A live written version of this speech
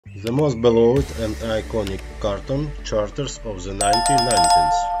The most beloved and iconic cartoon characters of the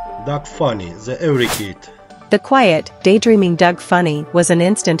 1990s. Doug Funny, the Every Kid. The quiet, daydreaming Doug Funny was an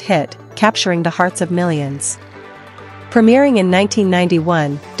instant hit, capturing the hearts of millions. Premiering in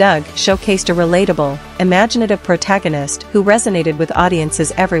 1991, Doug showcased a relatable, imaginative protagonist who resonated with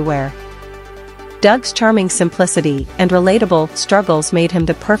audiences everywhere. Doug's charming simplicity and relatable struggles made him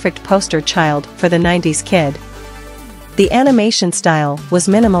the perfect poster child for the 90s kid. The animation style was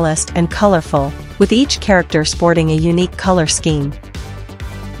minimalist and colorful, with each character sporting a unique color scheme.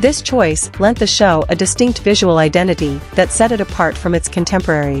 This choice lent the show a distinct visual identity that set it apart from its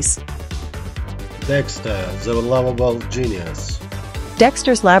contemporaries. Dexter, the lovable genius.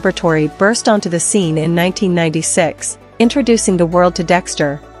 Dexter's laboratory burst onto the scene in 1996, introducing the world to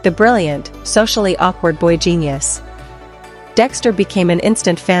Dexter, the brilliant, socially awkward boy genius. Dexter became an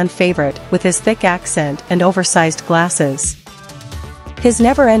instant fan favorite with his thick accent and oversized glasses. His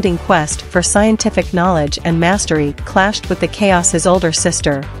never-ending quest for scientific knowledge and mastery clashed with the chaos his older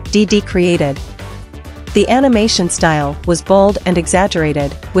sister, Dee Dee, created. The animation style was bold and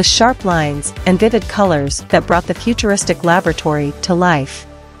exaggerated, with sharp lines and vivid colors that brought the futuristic laboratory to life.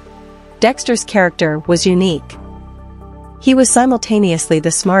 Dexter's character was unique. He was simultaneously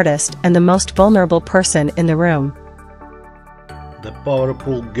the smartest and the most vulnerable person in the room. The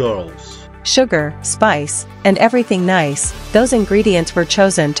Powerpuff Girls. Sugar, spice, and everything nice, those ingredients were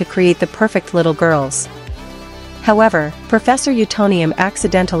chosen to create the perfect little girls. However, Professor Utonium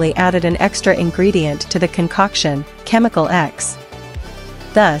accidentally added an extra ingredient to the concoction, Chemical X.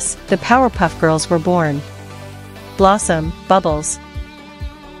 Thus, the Powerpuff Girls were born. Blossom, Bubbles,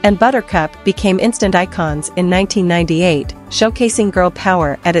 and Buttercup became instant icons in 1998, showcasing girl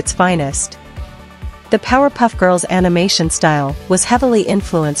power at its finest. The Powerpuff Girls' animation style was heavily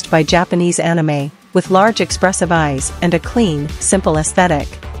influenced by Japanese anime, with large expressive eyes and a clean, simple aesthetic.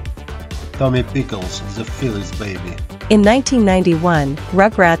 Tommy Pickles, the Phillies baby. In 1991,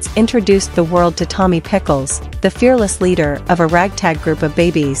 Rugrats introduced the world to Tommy Pickles, the fearless leader of a ragtag group of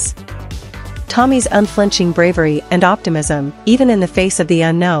babies. Tommy's unflinching bravery and optimism, even in the face of the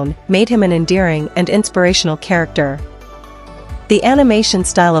unknown, made him an endearing and inspirational character. The animation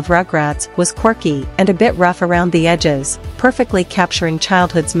style of Rugrats was quirky and a bit rough around the edges, perfectly capturing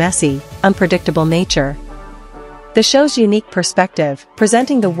childhood's messy, unpredictable nature. The show's unique perspective,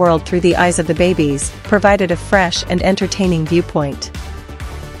 presenting the world through the eyes of the babies, provided a fresh and entertaining viewpoint.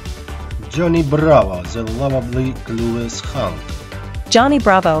 Johnny Bravo, the lovably clueless hunk. Johnny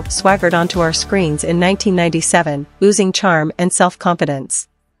Bravo swaggered onto our screens in 1997, oozing charm and self-confidence.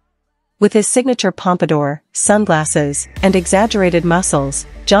 With his signature pompadour, sunglasses, and exaggerated muscles,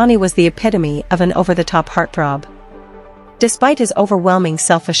 Johnny was the epitome of an over-the-top heartthrob. Despite his overwhelming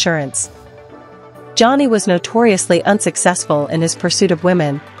self-assurance, Johnny was notoriously unsuccessful in his pursuit of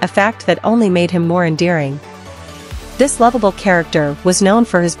women, a fact that only made him more endearing. This lovable character was known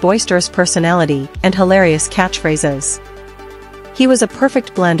for his boisterous personality and hilarious catchphrases. He was a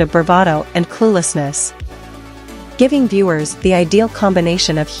perfect blend of bravado and cluelessness, giving viewers the ideal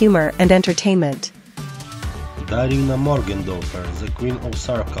combination of humor and entertainment. Darina Morgendorfer, the queen of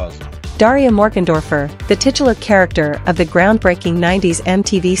sarcasm. Daria Morgendorfer, the titular character of the groundbreaking 90s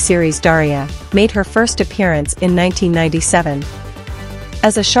MTV series Daria, made her first appearance in 1997.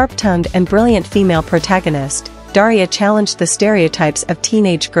 As a sharp-tongued and brilliant female protagonist, Daria challenged the stereotypes of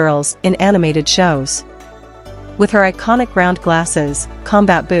teenage girls in animated shows. With her iconic round glasses,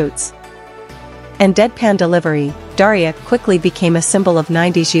 combat boots, and deadpan delivery, Daria quickly became a symbol of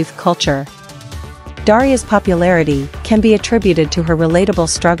 90s youth culture. Daria's popularity can be attributed to her relatable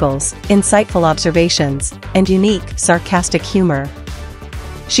struggles, insightful observations, and unique, sarcastic humor.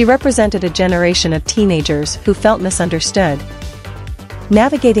 She represented a generation of teenagers who felt misunderstood,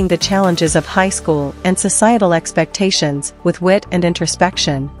 navigating the challenges of high school and societal expectations with wit and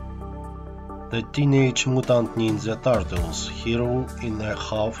introspection. The Teenage Mutant Ninja Turtles, hero in a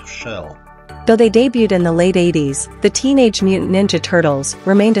half shell. Though they debuted in the late 80s, the Teenage Mutant Ninja Turtles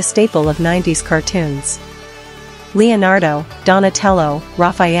remained a staple of 90s cartoons. Leonardo, Donatello,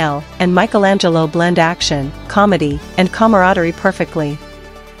 Raphael, and Michelangelo blend action, comedy, and camaraderie perfectly.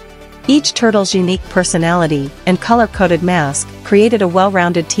 Each turtle's unique personality and color-coded mask created a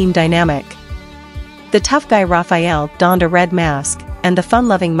well-rounded team dynamic. The tough guy Raphael donned a red mask, and the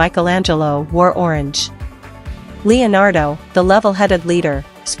fun-loving Michelangelo wore orange. Leonardo, the level-headed leader,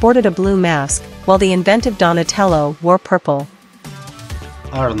 sported a blue mask, while the inventive Donatello wore purple.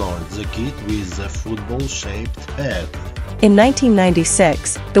 Arnold, the kid with the football-shaped head. In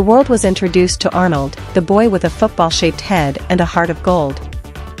 1996, the world was introduced to Arnold, the boy with a football-shaped head and a heart of gold.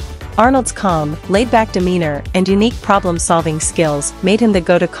 Arnold's calm, laid-back demeanor and unique problem-solving skills made him the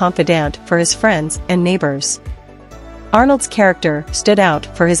go-to confidant for his friends and neighbors. Arnold's character stood out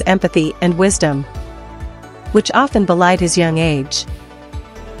for his empathy and wisdom, which often belied his young age.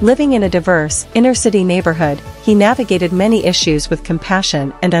 Living in a diverse, inner-city neighborhood, he navigated many issues with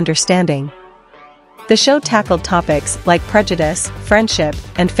compassion and understanding. The show tackled topics like prejudice, friendship,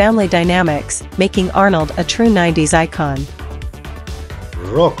 and family dynamics, making Arnold a true 90s icon.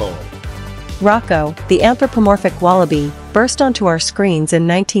 Rocco. Rocco, the anthropomorphic wallaby, burst onto our screens in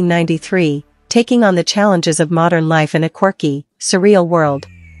 1993, taking on the challenges of modern life in a quirky, surreal world.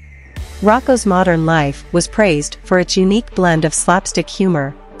 Rocco's modern life was praised for its unique blend of slapstick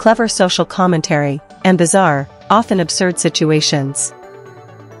humor, clever social commentary, and bizarre, often absurd situations.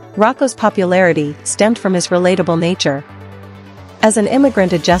 Rocco's popularity stemmed from his relatable nature. As an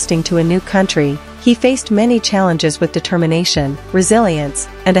immigrant adjusting to a new country, he faced many challenges with determination, resilience,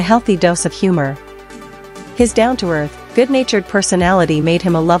 and a healthy dose of humor. His down-to-earth, good-natured personality made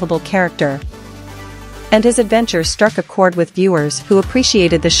him a lovable character, and his adventures struck a chord with viewers who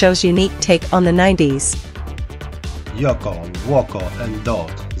appreciated the show's unique take on the 90s. Yoko, Woko, and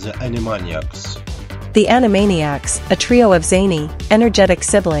Dot, the Animaniacs. The Animaniacs, a trio of zany, energetic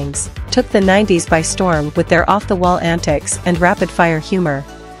siblings, took the 90s by storm with their off-the-wall antics and rapid-fire humor.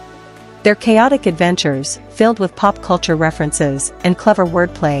 Their chaotic adventures, filled with pop culture references and clever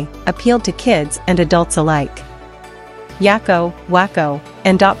wordplay, appealed to kids and adults alike. Yakko, Wacko,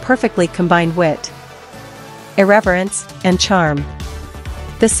 and Dot perfectly combined wit, irreverence, and charm.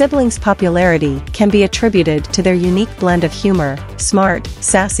 The siblings' popularity can be attributed to their unique blend of humor, smart,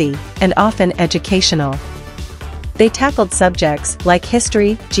 sassy, and often educational. They tackled subjects like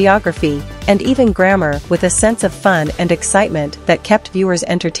history, geography, and even grammar with a sense of fun and excitement that kept viewers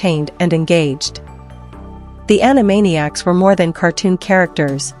entertained and engaged. The Animaniacs were more than cartoon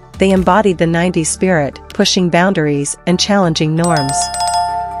characters, they embodied the 90s spirit, pushing boundaries and challenging norms.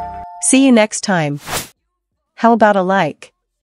 See you next time. How about a like?